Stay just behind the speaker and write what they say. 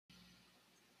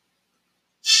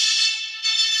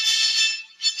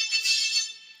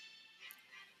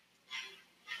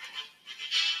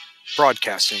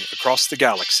Broadcasting across the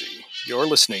galaxy, you're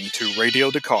listening to Radio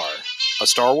Dakar, a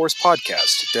Star Wars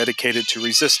podcast dedicated to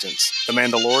Resistance, The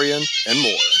Mandalorian, and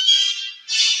more.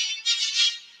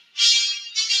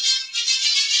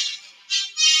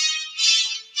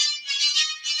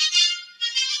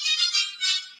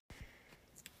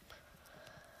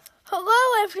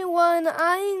 Hello everyone,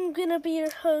 I'm gonna be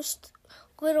your host,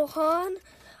 Little Han,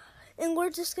 and we're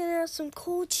just gonna have some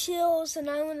cool chills, and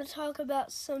I want to talk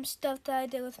about some stuff that I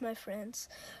did with my friends.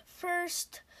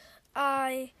 First,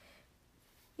 Grego,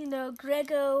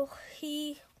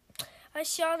 I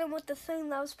shot him with the thing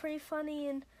that was pretty funny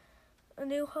in A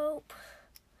New Hope.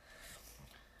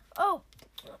 Oh,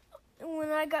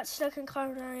 when I got stuck in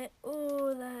carbonite,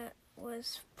 that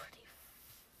was pretty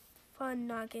fun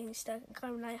not getting stuck in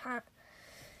carbonite, huh?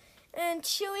 And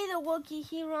Chewie the Wookiee,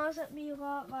 he runs at me a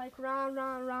lot like rah,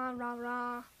 rah, rah, rah,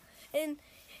 rah. And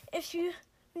if you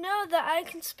know that I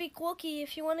can speak Wookiee,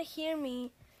 if you want to hear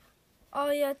me,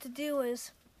 all you have to do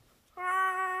is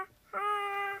rah,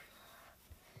 rah.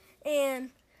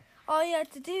 And all you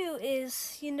have to do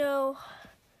is, you know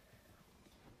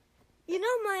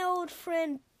my old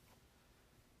friend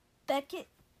Beckett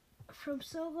from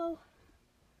Solo?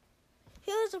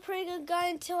 He was a pretty good guy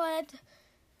until I had to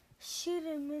shoot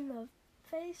him in the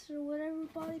face or whatever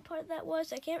body part that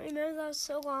was. I can't remember. That was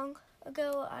so long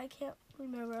ago. I can't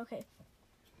remember. Okay.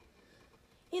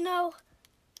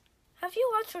 Have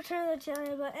you watched Return of the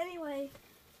Jedi? But anyway,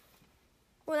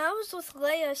 when I was with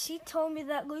Leia, she told me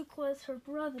that Luke was her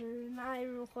brother, and I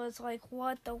was like,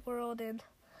 what the world? And,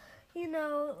 it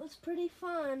was pretty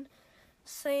fun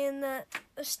saying that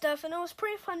stuff, and it was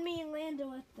pretty fun meeting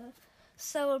Lando at the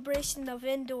celebration of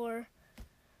Endor,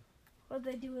 where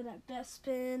they do it at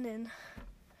Bespin. And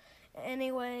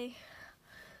anyway,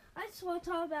 I just want to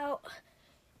talk about,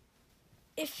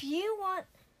 if you want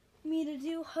me to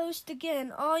do host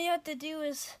again, all you have to do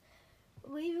is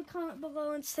leave a comment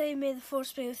below and say, may the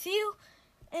Force be with you,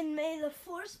 and may the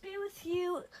Force be with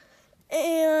you,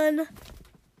 and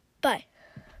bye.